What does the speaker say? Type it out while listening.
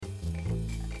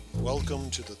Welcome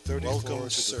to the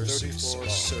 34th Cersei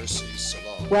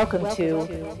Salon. Welcome to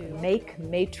Make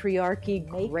Matriarchy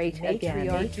Great Again.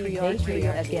 Les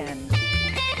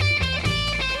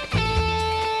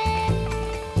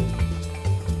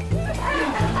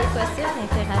possibles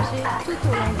d'interagir tout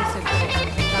au long de ce cours.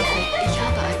 Ich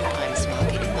habe eine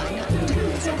Preismarke in meiner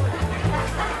Unterhose.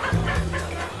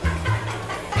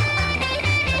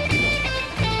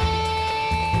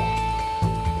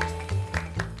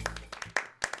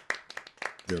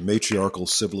 Their matriarchal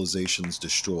civilizations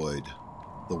destroyed,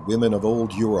 the women of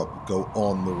old Europe go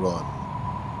on the run.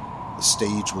 The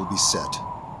stage will be set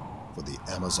for the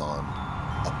Amazon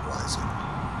uprising.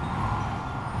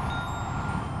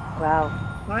 Wow.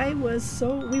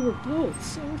 We were both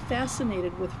so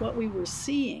fascinated with what we were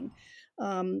seeing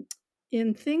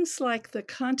in things like the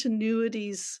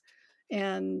continuities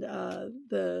and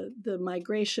the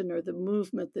migration or the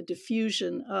movement, the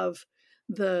diffusion of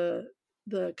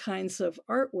the kinds of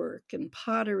artwork and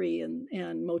pottery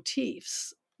and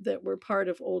motifs that were part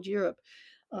of old Europe.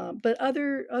 But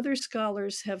other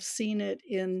scholars have seen it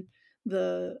in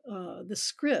the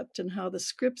script and how the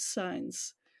script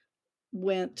signs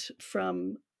went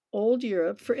from old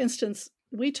Europe. For instance,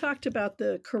 we talked about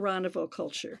the Koranovo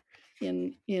culture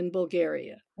in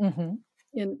Bulgaria,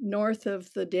 in north of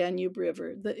the Danube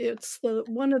River. It's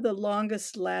one of the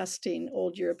longest lasting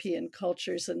old European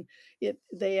cultures, and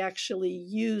they actually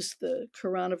use the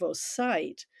Koranovo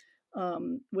site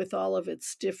with all of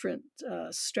its different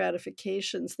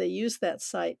stratifications. They use that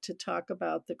site to talk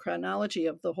about the chronology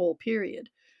of the whole period.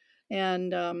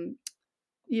 And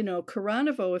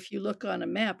Koranovo, if you look on a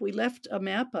map, we left a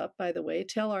map up, by the way.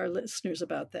 Tell our listeners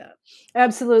about that.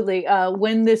 Absolutely.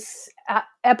 When this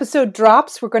episode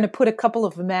drops, we're going to put a couple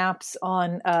of maps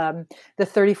on the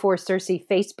 34 Cersei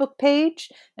Facebook page.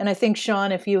 And I think,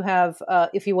 Sean, if you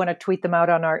want to tweet them out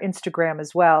on our Instagram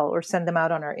as well, or send them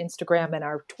out on our Instagram and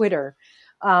our Twitter,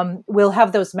 we'll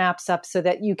have those maps up so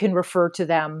that you can refer to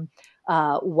them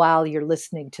while you're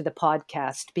listening to the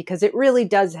podcast, because it really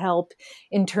does help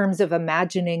in terms of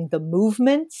imagining the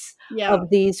movements of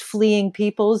these fleeing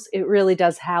peoples. It really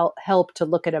does help to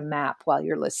look at a map while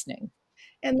you're listening.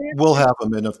 And we'll have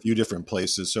them in a few different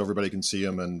places so everybody can see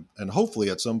them. And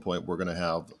hopefully at some point we're going to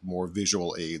have more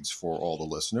visual aids for all the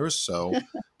listeners. So,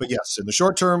 but yes, in the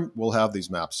short term, we'll have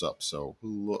these maps up. So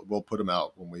we'll put them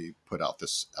out when we put out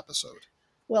this episode.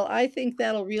 Well, I think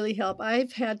that'll really help.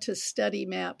 I've had to study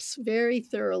maps very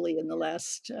thoroughly in the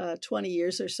last 20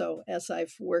 years or so as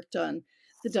I've worked on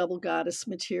the Double Goddess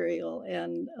material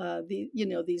and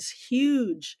these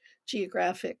huge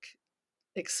geographic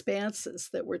expanses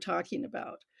that we're talking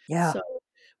about. Yeah. So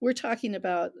we're talking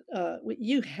about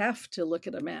you have to look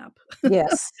at a map.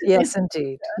 Yes,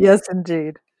 indeed. Yes,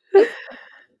 indeed.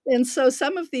 And so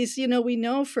some of these, we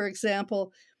know, for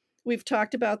example, we've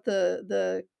talked about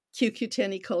the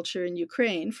Kyukyuteni culture in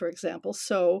Ukraine, for example.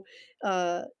 So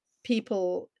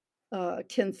people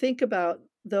can think about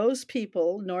those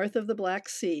people north of the Black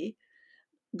Sea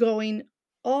going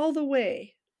all the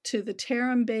way to the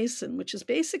Tarim Basin, which is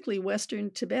basically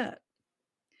Western Tibet.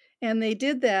 And they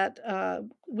did that.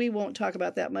 We won't talk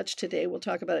about that much today. We'll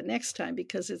talk about it next time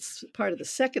because it's part of the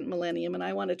second millennium, and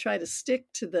I want to try to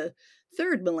stick to the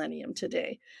third millennium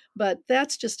today. But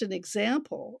that's just an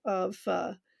example of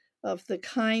the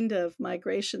kind of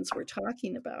migrations we're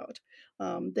talking about.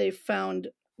 They've found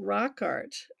rock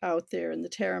art out there in the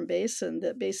Tarim Basin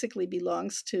that basically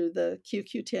belongs to the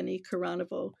Kyukyuteni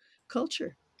Koranovo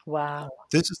culture. Wow.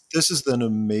 This is an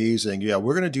amazing. Yeah,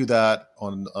 we're going to do that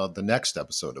on the next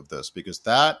episode of this, because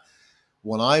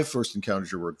when I first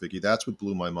encountered your work, Vicki, that's what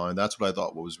blew my mind. That's what I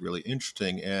thought was really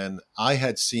interesting. And I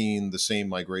had seen the same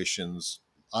migrations.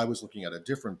 I was looking at a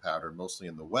different pattern, mostly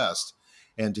in the West.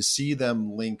 And to see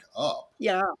them link up,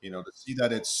 to see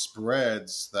that it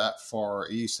spreads that far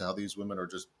east, how these women are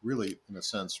just really, in a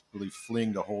sense, really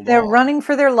fleeing to hold on. They're running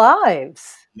for their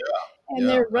lives. Yeah. And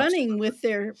they're running with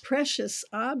their precious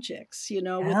objects, with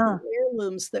the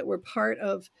heirlooms that were part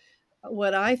of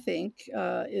what I think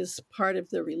is part of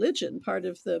the religion, part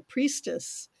of the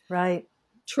priestess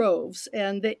troves.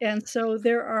 And so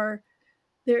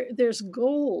there's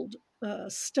gold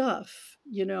stuff,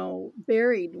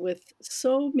 buried with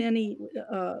so many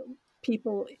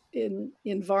people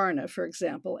in Varna, for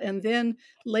example. And then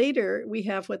later we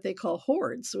have what they call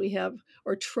hoards. We have,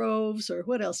 or troves, or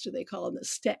what else do they call them?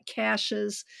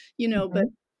 Caches,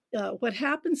 But what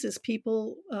happens is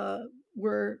people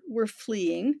were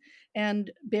fleeing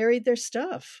and buried their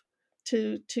stuff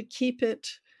to keep it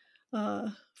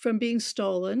from being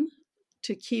stolen,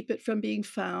 to keep it from being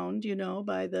found,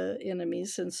 by the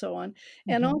enemies and so on,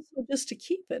 and also just to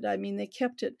keep it. I mean, they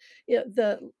kept it.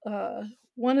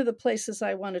 One of the places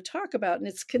I want to talk about, and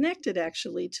it's connected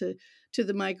actually to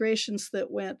the migrations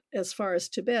that went as far as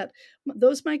Tibet.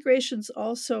 Those migrations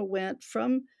also went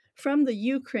from the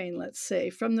Ukraine, let's say,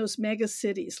 from those mega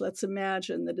cities. Let's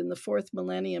imagine that in the fourth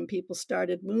millennium, people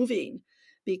started moving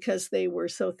because they were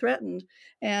so threatened,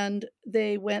 and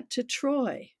they went to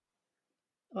Troy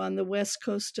on the west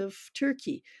coast of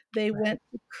Turkey. They went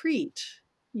to Crete,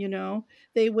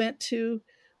 they went to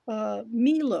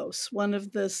Milos, one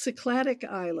of the Cycladic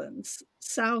islands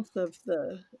south of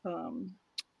the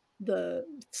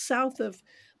south of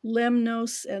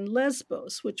Lemnos and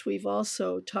Lesbos, which we've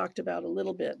also talked about a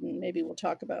little bit, and maybe we'll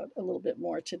talk about a little bit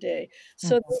more today.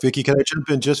 So, Vicki, can I jump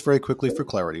in just very quickly for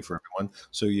clarity for everyone?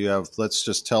 So let's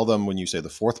just tell them when you say the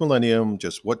fourth millennium,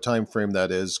 just what time frame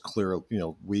that is. Clear,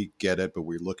 we get it, but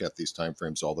we look at these time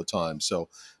frames all the time. So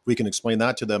we can explain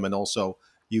that to them, and also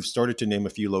you've started to name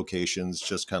a few locations.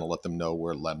 Just kind of let them know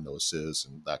where Lemnos is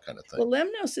and that kind of thing. Well,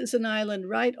 Lemnos is an island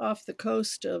right off the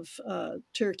coast of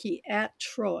Turkey at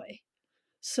Troy.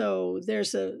 So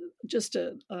there's just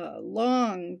a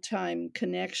long time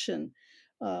connection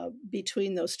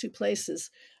between those two places.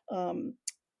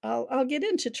 I'll get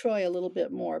into Troy a little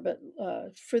bit more, but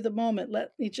for the moment,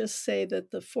 let me just say that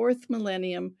the fourth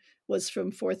millennium was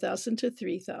from 4000 to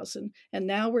 3000, and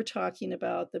now we're talking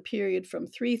about the period from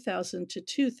 3000 to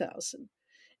 2000,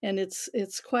 and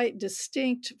it's quite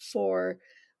distinct for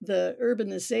the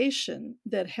urbanization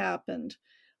that happened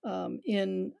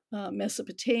in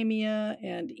Mesopotamia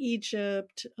and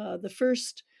Egypt. The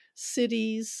first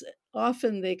cities,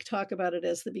 often they talk about it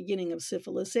as the beginning of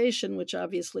civilization, which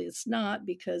obviously it's not,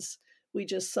 because we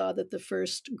just saw that the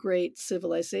first great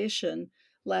civilization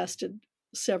lasted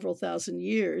several thousand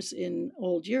years in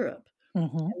Old Europe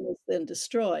and was then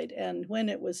destroyed. And when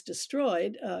it was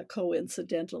destroyed,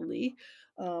 coincidentally,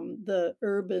 the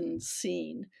urban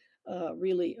scene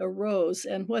really arose.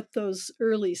 And what those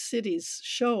early cities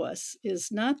show us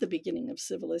is not the beginning of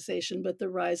civilization, but the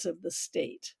rise of the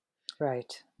state.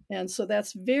 Right. And so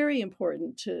that's very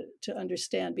important to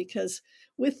understand, because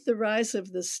with the rise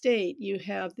of the state, you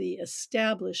have the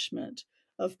establishment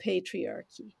of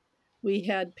patriarchy. We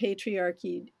had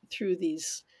patriarchy through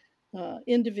these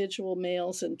individual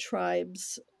males and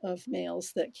tribes of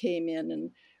males that came in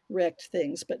and wrecked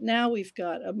things. But now we've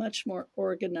got a much more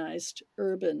organized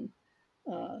urban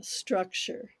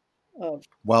structure of.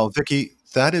 Wow, Vicki,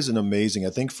 that is an amazing. I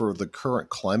think for the current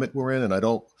climate we're in, and I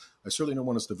certainly don't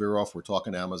want us to veer off. We're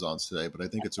talking Amazons today, but I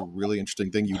think it's a really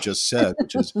interesting thing you just said,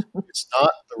 which is it's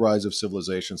not the rise of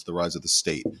civilization, it's the rise of the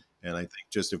state. And I think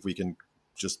just if we can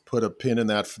just put a pin in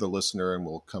that for the listener, and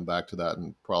we'll come back to that,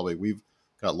 and probably we've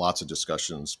got lots of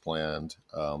discussions planned.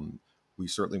 We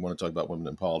certainly want to talk about women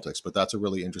in politics, but that's a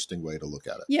really interesting way to look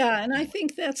at it. Yeah, and I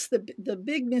think that's the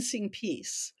big missing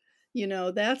piece.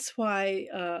 That's why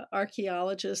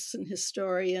archaeologists and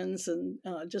historians and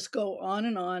just go on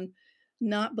and on,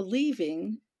 not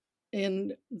believing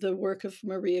in the work of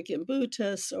Maria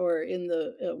Gimbutas or in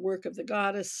the work of the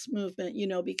goddess movement,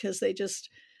 because they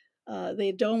just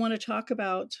they don't want to talk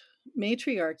about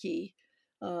matriarchy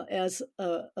as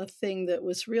a thing that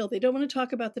was real. They don't want to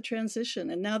talk about the transition,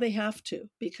 and now they have to,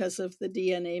 because of the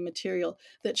DNA material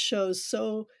that shows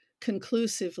so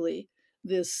conclusively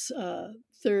this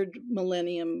third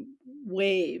millennium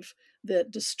wave that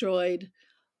destroyed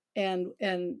and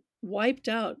wiped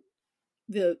out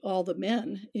all the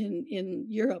men in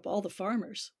Europe, all the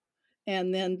farmers,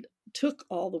 and then took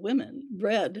all the women,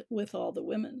 bred with all the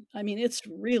women. I mean, it's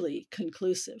really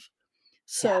conclusive.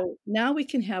 So now we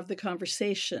can have the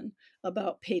conversation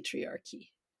about patriarchy.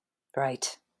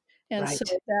 Right. And so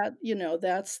that,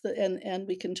 that's and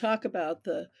we can talk about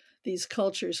these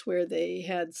cultures where they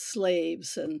had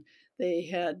slaves and they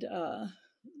had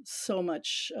so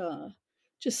much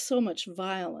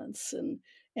violence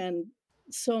and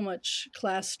so much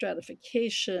class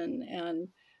stratification, and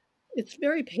it's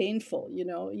very painful.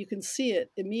 You can see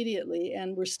it immediately,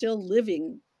 and we're still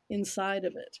living inside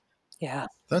of it. Yeah.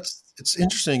 It's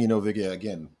interesting, Vicki,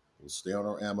 again, we'll stay on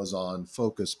our Amazon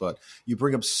focus, but you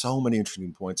bring up so many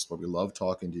interesting points, but we love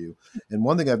talking to you. And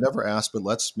one thing I've never asked, but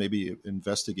let's maybe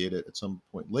investigate it at some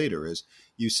point later, is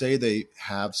you say they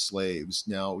have slaves.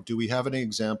 Now, do we have any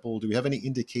example? Do we have any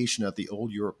indication that the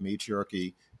old Europe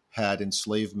matriarchy had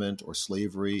enslavement or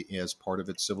slavery as part of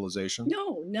its civilization?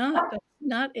 No,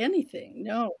 not anything.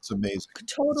 No. It's amazing.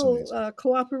 Total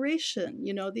cooperation.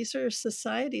 These are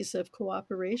societies of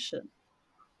cooperation.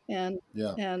 And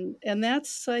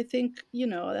that's, I think,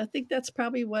 that's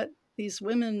probably what these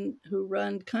women who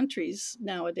run countries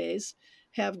nowadays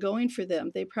have going for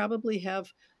them. They probably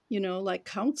have, like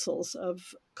councils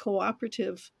of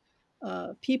cooperative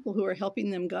people who are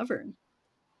helping them govern.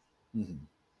 Mhm.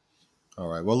 All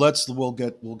right. Well, we'll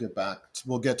get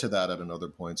to that at another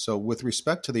point. So, with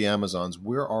respect to the Amazons,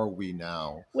 where are we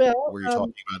now? Well, Where are you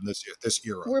talking about in this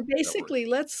era we're that we're in? basically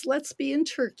let's be in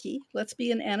Turkey. Let's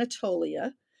be in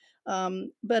Anatolia.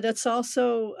 But it's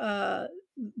also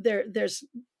there's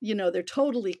they're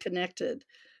totally connected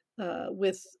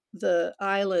with the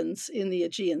islands in the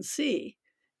Aegean Sea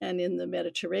and in the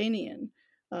Mediterranean,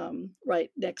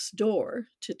 right next door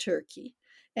to Turkey.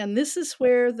 And this is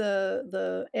where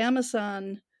the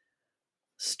Amazon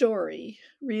story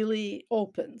really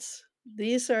opens.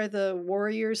 These are the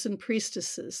warriors and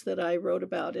priestesses that I wrote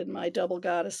about in my Double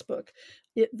Goddess book.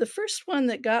 The first one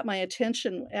that got my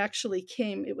attention actually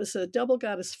it was a double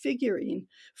goddess figurine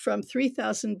from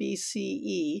 3000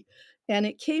 BCE, and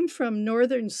it came from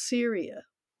northern Syria,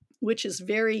 which is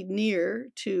very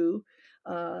near to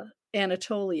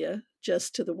Anatolia,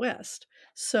 just to the west.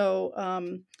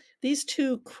 So these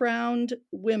two crowned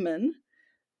women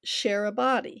share a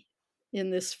body in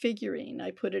this figurine.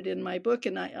 I put it in my book,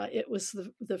 and it was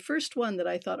the first one that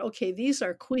I thought, okay, these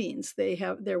are queens.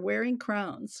 They're wearing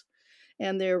crowns,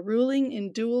 and they're ruling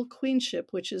in dual queenship,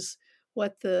 which is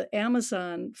what the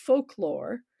Amazon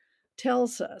folklore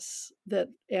tells us, that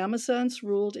Amazons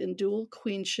ruled in dual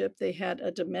queenship. They had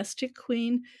a domestic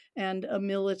queen and a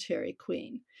military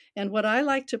queen. And what I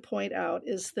like to point out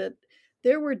is that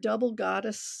there were double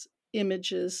goddess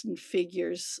images and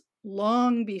figures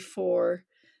long before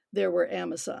there were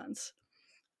Amazons.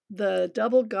 The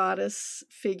double goddess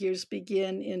figures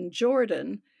begin in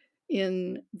Jordan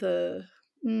in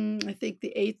I think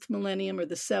the 8th millennium or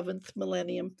the 7th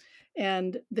millennium,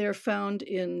 and they're found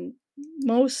in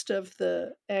most of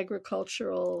the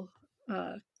agricultural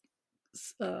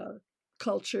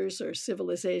cultures or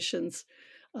civilizations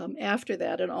after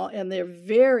that, and they're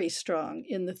very strong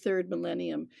in the 3rd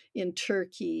millennium in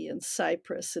Turkey and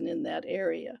Cyprus and in that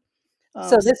area.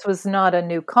 So this was not a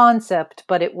new concept,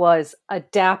 but it was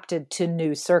adapted to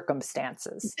new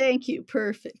circumstances. Thank you.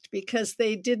 Perfect. Because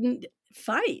they didn't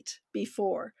fight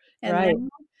before. And Right. now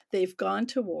they've gone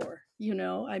to war.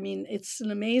 I mean, it's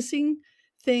an amazing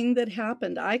thing that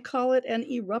happened. I call it an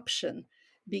eruption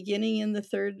beginning in the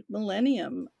 3rd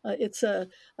millennium.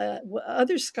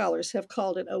 Other scholars have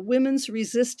called it a women's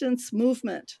resistance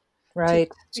movement.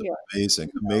 Right.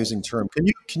 Amazing term.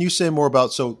 Can you say more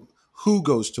about, so who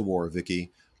goes to war,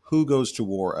 Vicki? Who goes to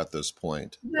war at this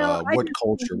point? Well, What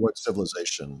culture? What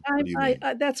civilization? What do you mean?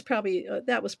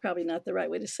 That was probably not the right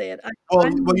way to say it. Well,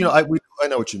 I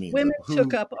know what you mean. Women Who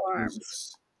took up arms.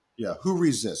 resists? Yeah, who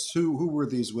resists? Who were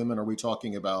these women? Are we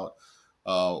talking about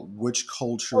which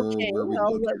culture? Okay, where we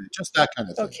well, located? Just that kind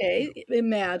of thing. Okay,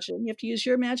 imagine. You have to use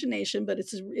your imagination, but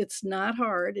it's not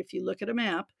hard if you look at a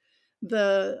map.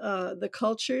 The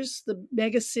cultures, the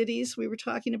mega cities we were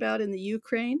talking about in the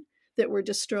Ukraine that were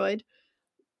destroyed,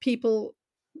 people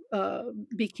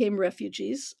became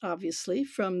refugees, obviously,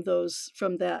 from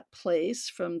that place,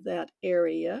 from that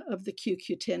area of the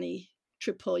Cucuteni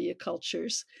Tripolia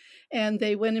cultures, and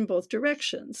they went in both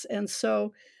directions. And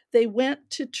so they went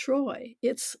to Troy.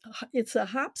 It's a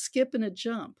hop, skip, and a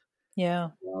jump.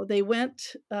 Yeah. They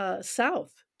went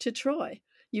south to Troy.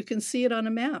 You can see it on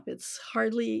a map. It's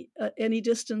hardly any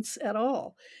distance at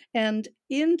all. And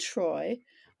in Troy,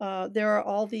 there are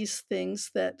all these things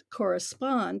that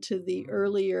correspond to the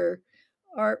earlier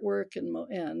artwork and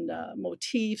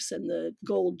motifs and the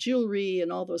gold jewelry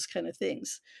and all those kind of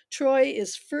things. Troy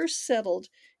is first settled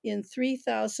in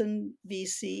 3000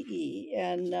 BCE.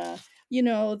 And,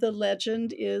 the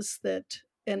legend is that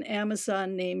an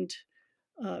Amazon named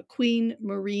Queen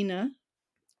Marina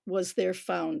was their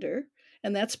founder.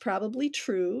 And that's probably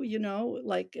true.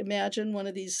 Like imagine one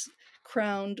of these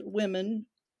crowned women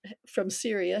from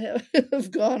Syria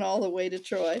have gone all the way to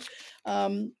Troy.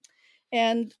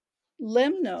 And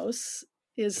Lemnos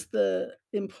is the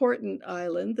important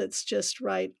island that's just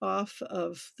right off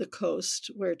of the coast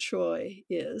where Troy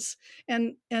is.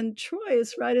 And Troy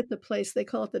is right at the place, they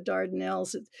call it the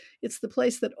Dardanelles. It's the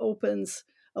place that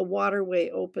a waterway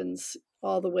opens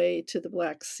all the way to the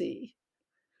Black Sea.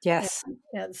 Yes.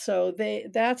 And so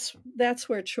that's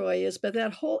where Troy is. But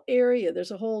that whole area,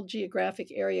 there's a whole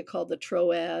geographic area called the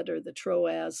Troad or the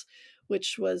Troas,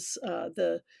 which was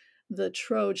the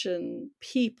Trojan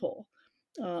people.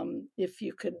 If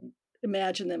you could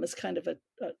imagine them as kind of a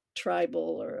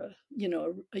tribal or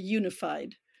a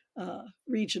unified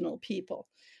regional people.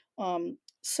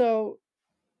 So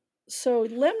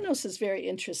Lemnos is very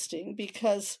interesting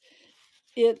because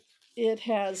it it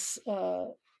has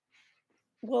well,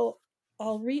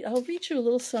 I'll read you a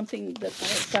little something that I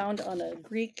found on a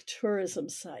Greek tourism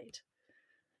site.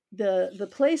 The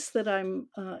place that I'm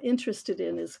interested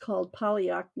in is called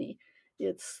Polyakni.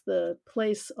 It's the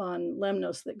place on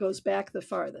Lemnos that goes back the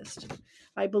farthest.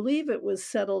 I believe it was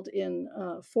settled in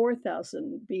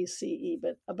 4000 BCE,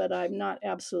 but I'm not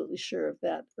absolutely sure of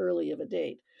that early of a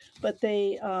date. But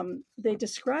they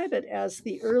describe it as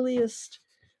the earliest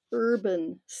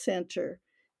urban center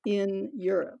in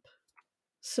Europe.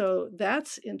 So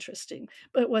that's interesting.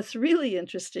 But what's really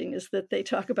interesting is that they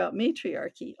talk about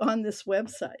matriarchy on this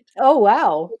website. Oh,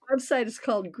 wow. The website is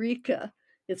called Greeka.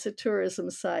 It's a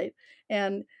tourism site.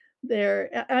 And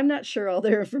I'm not sure all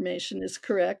their information is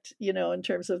correct, in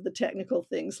terms of the technical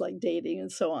things like dating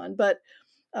and so on. But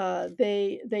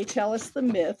they tell us the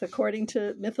myth. According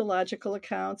to mythological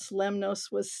accounts,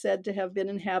 Lemnos was said to have been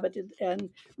inhabited and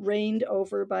reigned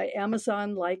over by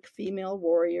Amazon-like female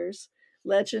warriors.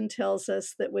 Legend tells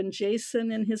us that when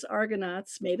Jason and his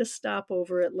Argonauts made a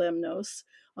stopover at Lemnos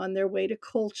on their way to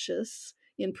Colchis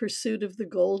in pursuit of the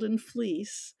Golden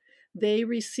Fleece, they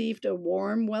received a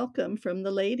warm welcome from the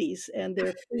ladies and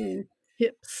their queen,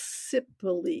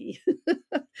 Hypsipyle.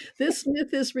 This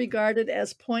myth is regarded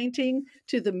as pointing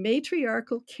to the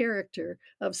matriarchal character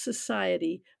of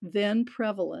society then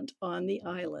prevalent on the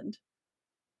island.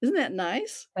 Isn't that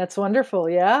nice? That's wonderful.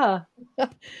 Yeah.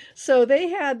 So they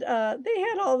had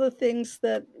all the things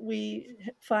that we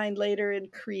find later in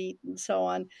Crete and so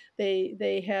on.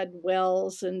 They had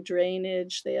wells and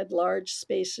drainage. They had large,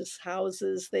 spacious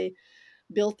houses. They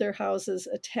built their houses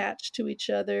attached to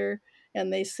each other,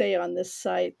 and they say on this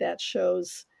site that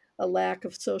shows a lack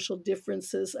of social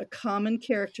differences, a common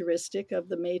characteristic of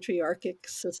the matriarchic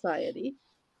society.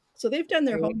 So they've done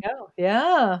their homework.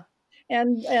 Yeah.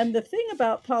 And the thing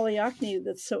about Polyakni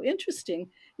that's so interesting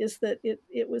is that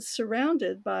it was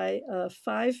surrounded by a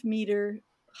 5-meter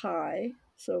high,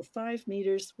 so 5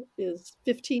 meters is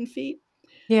 15 feet.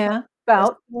 Yeah, A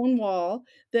about. stone wall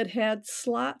that had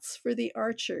slots for the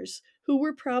archers, who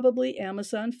were probably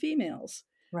Amazon females.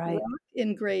 Right. Rock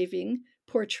engraving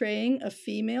portraying a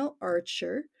female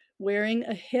archer wearing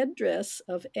a headdress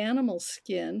of animal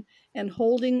skin and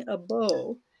holding a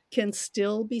bow can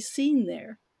still be seen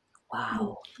there.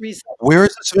 Wow. Where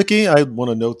is this, Vicki? I want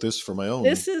to note this for my own.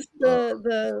 This is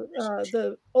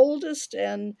the oldest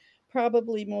and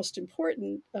probably most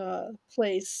important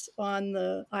place on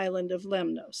the island of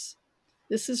Lemnos.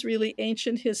 This is really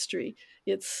ancient history.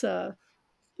 It's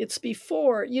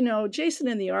before, Jason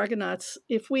and the Argonauts.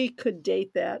 If we could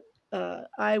date that,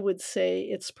 I would say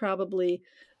it's probably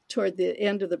toward the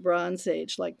end of the Bronze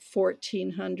Age, like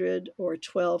 1400 or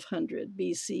 1200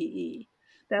 BCE.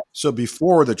 So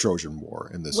before the Trojan War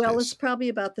in this Well, case. it's probably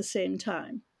about the same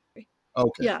time. Okay.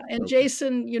 Yeah, and okay.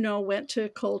 Jason, went to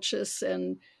Colchis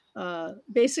and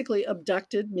basically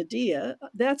abducted Medea.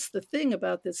 That's the thing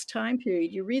about this time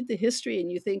period. You read the history and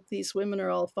you think these women are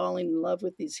all falling in love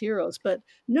with these heroes, but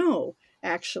no,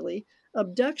 actually,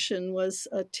 abduction was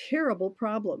a terrible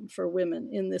problem for women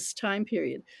in this time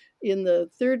period. In the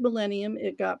 3rd millennium,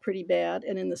 it got pretty bad,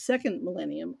 and in the 2nd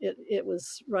millennium, it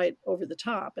was right over the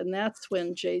top, and that's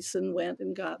when Jason went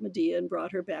and got Medea and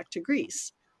brought her back to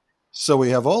Greece. So we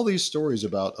have all these stories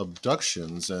about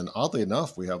abductions, and oddly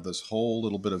enough, we have this whole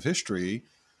little bit of history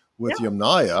with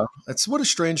Yamnaya. It's what a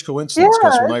strange coincidence,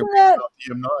 because when I read about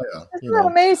Yamnaya, isn't that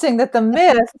amazing that the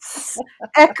myths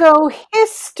echo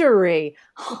history?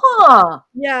 Huh?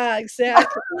 Yeah,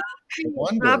 exactly.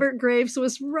 Robert Graves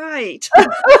was right.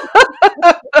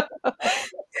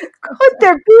 Could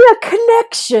there be a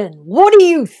connection? What do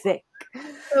you think?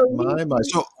 My.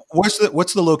 So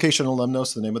what's the location of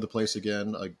Lemnos? The name of the place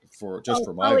again? For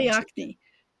my Polyakni.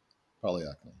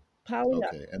 Polyakni.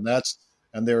 Okay,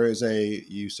 and there is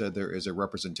you said there is a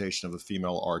representation of a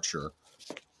female archer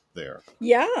there.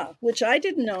 Yeah, which I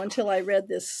didn't know until I read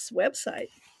this website.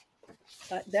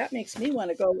 That makes me want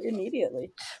to go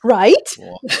immediately. Right?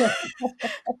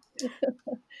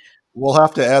 We'll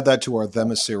have to add that to our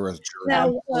Themyscira journey.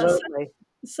 Now,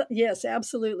 yes,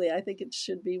 absolutely. I think it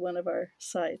should be one of our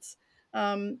sites.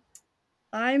 I'm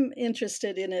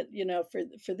interested in it,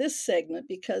 for this segment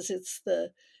because it's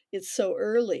so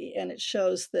early and it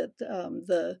shows that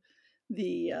the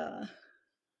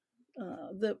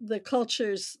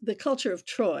culture of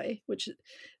Troy, which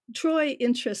Troy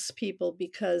interests people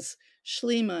because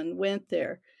Schliemann went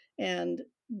there and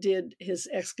did his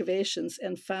excavations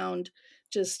and found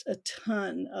just a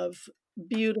ton of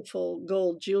beautiful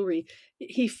gold jewelry.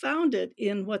 He found it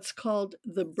in what's called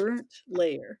the burnt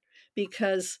layer,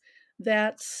 because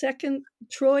that second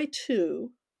Troy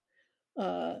 2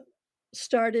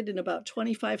 started in about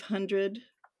 2500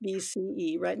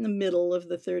 BCE, right in the middle of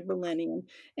the third millennium,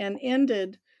 and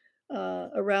ended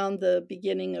around the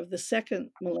beginning of the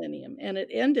second millennium. And it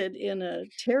ended in a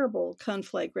terrible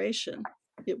conflagration.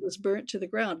 It was burnt to the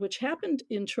ground, which happened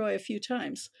in Troy a few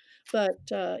times.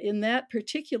 But in that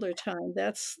particular time,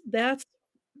 that's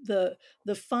the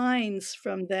finds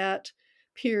from that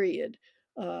period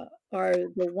are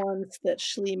the ones that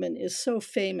Schliemann is so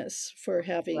famous for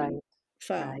having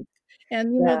found. Right.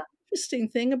 And Yeah. the interesting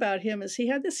thing about him is he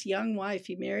had this young wife.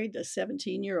 He married a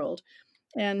 17-year-old,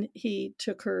 and he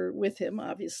took her with him,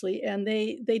 obviously. And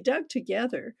they dug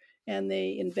together, and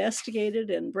they investigated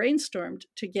and brainstormed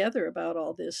together about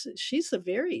all this. She's a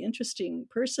very interesting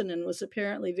person and was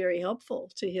apparently very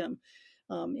helpful to him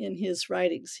in his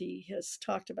writings. He has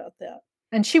talked about that.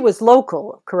 And she was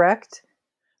local, correct?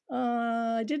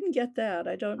 I didn't get that.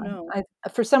 I don't know.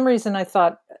 For some reason, I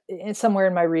thought somewhere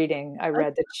in my reading, I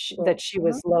read that she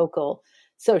was local.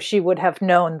 So she would have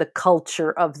known the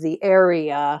culture of the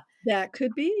area. That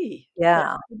could be.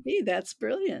 Yeah. That could be. That's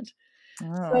brilliant.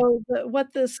 Oh. So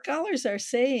what the scholars are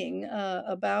saying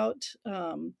about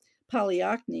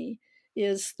Polyokne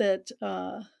is that,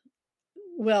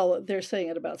 well, they're saying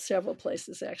it about several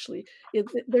places, actually.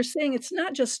 They're saying it's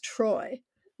not just Troy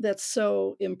that's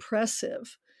so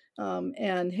impressive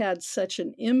and had such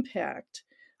an impact,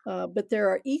 but there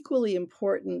are equally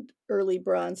important early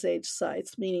Bronze Age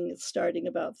sites, meaning it's starting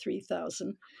about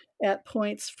 3000, at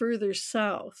points further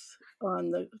south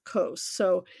on the coast.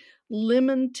 So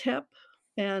Limantep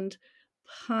and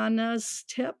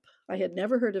Panastep, I had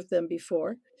never heard of them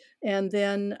before. And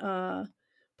then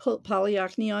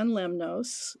Polyokne on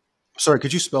Lemnos. Sorry,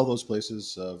 could you spell those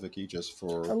places, Vicki, just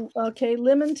for... Okay,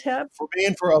 Limantep. For me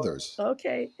and for others.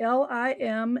 Okay, Limantepe.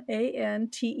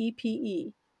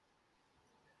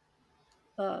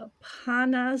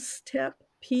 Panastep,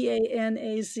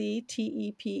 Panaztepe.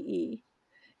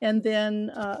 And then,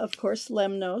 of course,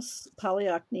 Lemnos,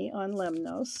 Polyokne on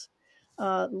Lemnos.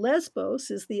 Lesbos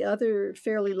is the other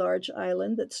fairly large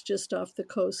island that's just off the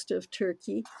coast of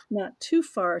Turkey, not too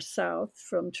far south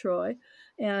from Troy.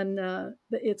 And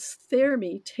it's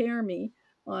Terme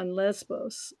on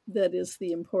Lesbos that is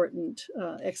the important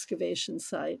excavation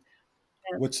site.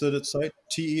 What's that site?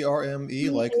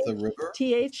 Terme, like the river?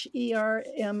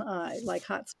 Thermi, like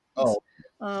hot springs.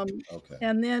 Oh, okay.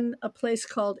 And then a place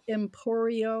called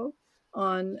Emporio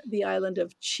on the island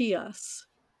of Chios,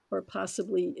 or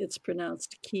possibly it's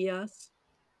pronounced Chios.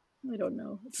 I don't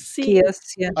know.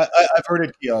 Chios, yeah. I've heard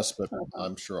it Chios, but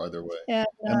I'm sure either way. And,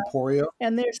 Emporio?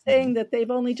 And they're saying that they've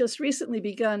only just recently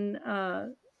begun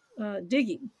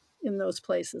digging in those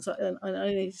places on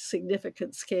a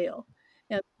significant scale.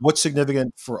 And what's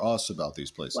significant for us about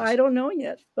these places? Well, I don't know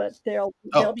yet, but they'll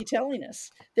be telling us.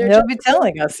 They'll be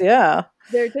telling us, yeah.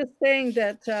 They're just saying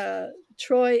that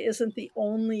Troy isn't the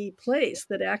only place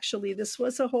that actually this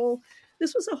was a whole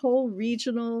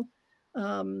regional,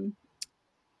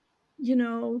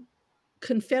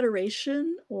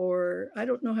 confederation, or I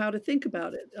don't know how to think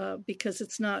about it because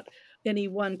it's not any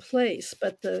one place,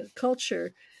 but the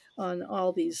culture on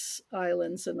all these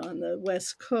islands and on the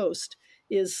West Coast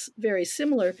is very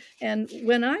similar. And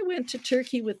when I went to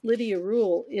Turkey with Lydia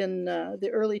Rule in the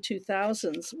early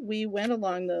 2000s, we went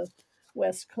along the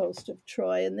west coast of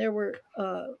Troy, and there were,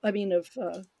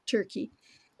 Turkey,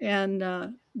 and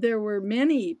there were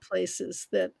many places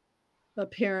that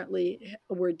apparently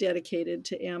were dedicated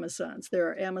to Amazons. There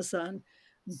are Amazon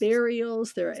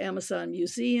burials, there are Amazon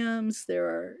museums, there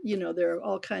are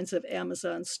all kinds of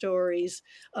Amazon stories.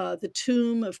 The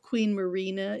tomb of Queen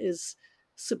Marina is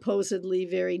supposedly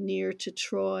very near to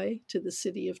Troy, to the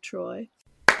city of Troy.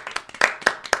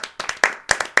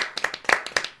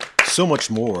 So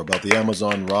much more about the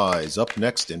Amazon Rise up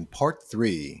next in part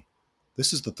 3.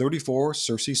 This is the 34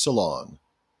 Circe Salon.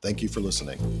 Thank you for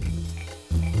listening.